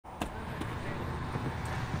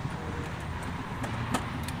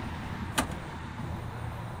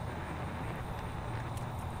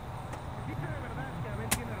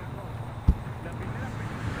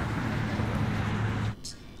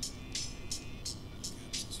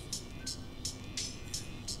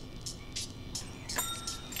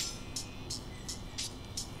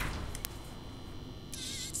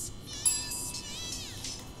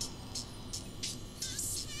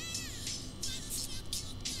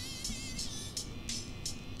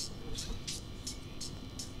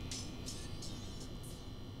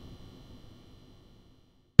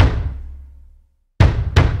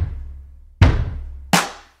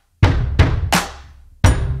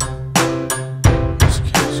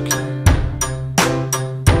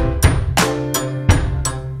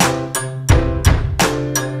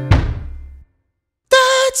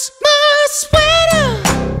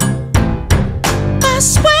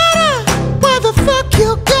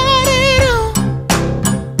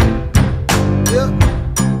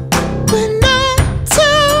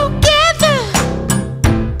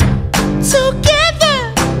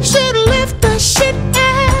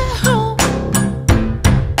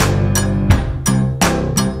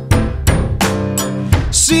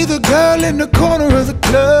See the girl in the corner of the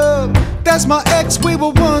club, that's my ex, we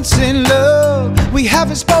were once in love. We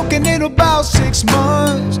haven't spoken in about 6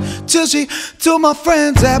 months, till she told my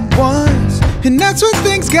friends at once. And that's when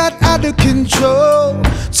things got out of control.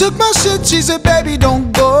 Took my shit, she said, baby,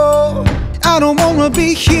 don't go, I don't wanna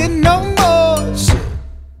be here no more. So,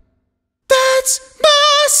 that's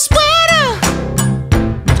my sweater,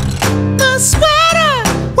 my sweater.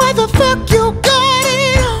 Why the fuck you got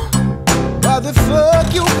it on? Why the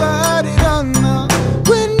fuck you got it on now?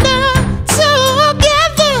 We're not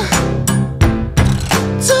together,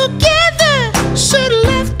 together. Should've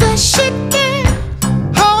left that shit there.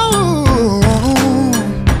 Oh,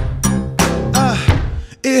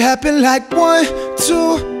 it happened like 1,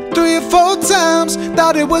 2, 3 or 4 times.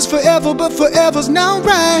 Thought it was forever, but forever's not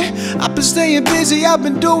right. I've been staying busy, I've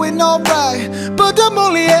been doing alright, but I'm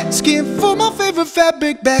only asking for my favorite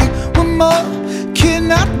fabric bag. What more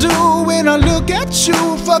can I do when I look at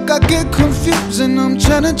you? Fuck, I get confused, and I'm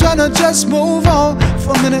tryna just move on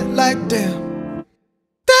for a minute like damn.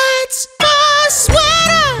 That's my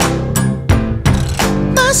sweater,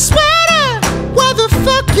 my sweater. Why the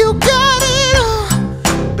fuck you got it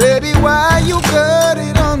on? Baby, why you got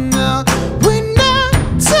it on now? We're not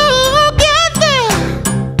together,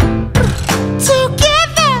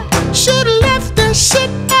 together. Should've left that shit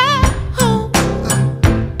at home.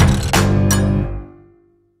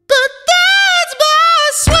 But that's my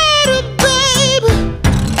sweater, babe,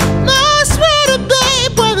 my sweater,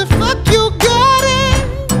 babe. Where the fuck you got it?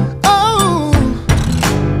 Oh,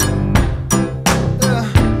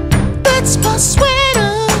 that's my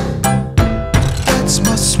sweater, that's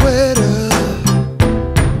my sweater,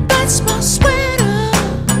 that's my sweater,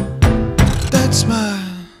 that's my